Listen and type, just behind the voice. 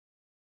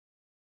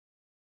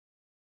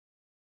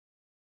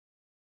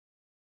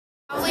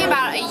Probably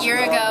about a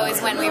year ago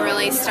is when we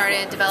really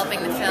started developing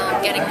the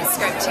film, getting the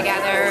script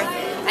together,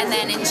 and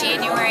then in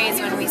January is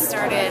when we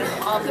started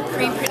all the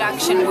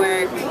pre-production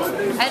work,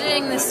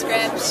 editing the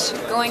script,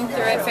 going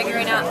through it,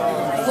 figuring out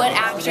what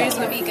actors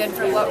would be good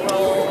for what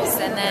roles,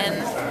 and then,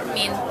 I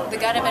mean, the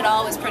gut of it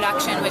all was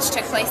production, which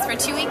took place for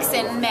 2 weeks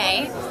in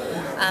May.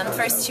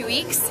 First 2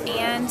 weeks,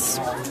 and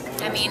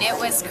I mean, it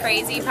was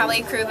crazy.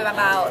 Probably a crew of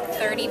about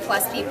 30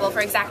 plus people. For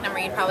exact number,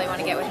 you'd probably want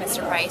to get with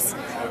Mr. Price.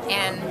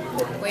 And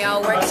we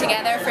all worked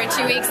together for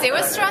 2 weeks. It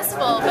was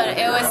stressful, but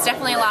it was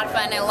definitely a lot of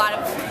fun. It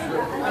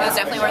was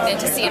definitely worth it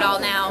to see it all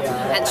now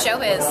at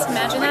ShowBiz.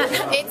 Imagine that.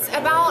 It's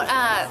about,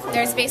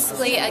 there's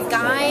basically a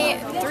guy,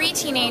 3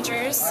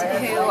 teenagers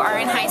who are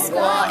in high school,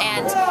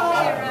 and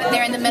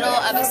they're in the middle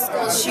of a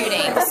school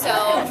shooting.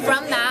 So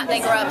from that, they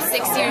grow up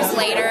 6 years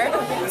later,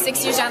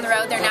 6 years down the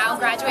road. They're now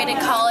graduated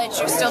college.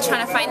 They're still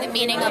trying to find the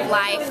meaning of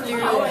life through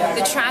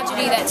the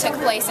tragedy that took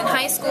place in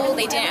high school.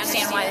 They didn't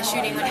understand why the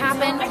shooting would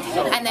happen.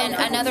 And then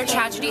another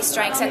tragedy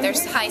strikes at their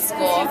high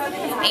school.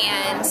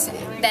 And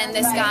then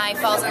this guy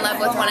falls in love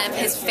with one of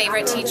his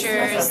favorite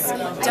teacher's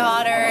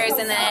daughters.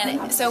 And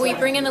then, so we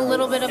bring in a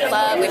little bit of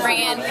love. We bring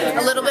in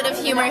a little bit of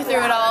humor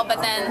through it all.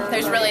 But then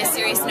there's really a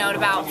serious note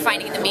about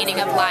finding the meaning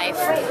of life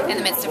in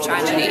the midst of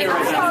tragedy.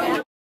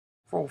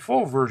 For a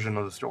full version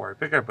of the story,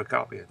 pick up a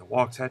copy of the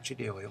Waxahachie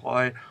Daily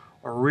Light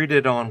or read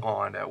it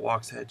online at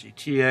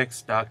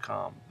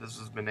waxahachietx.com. This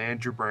has been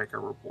Andrew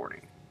Branker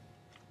reporting.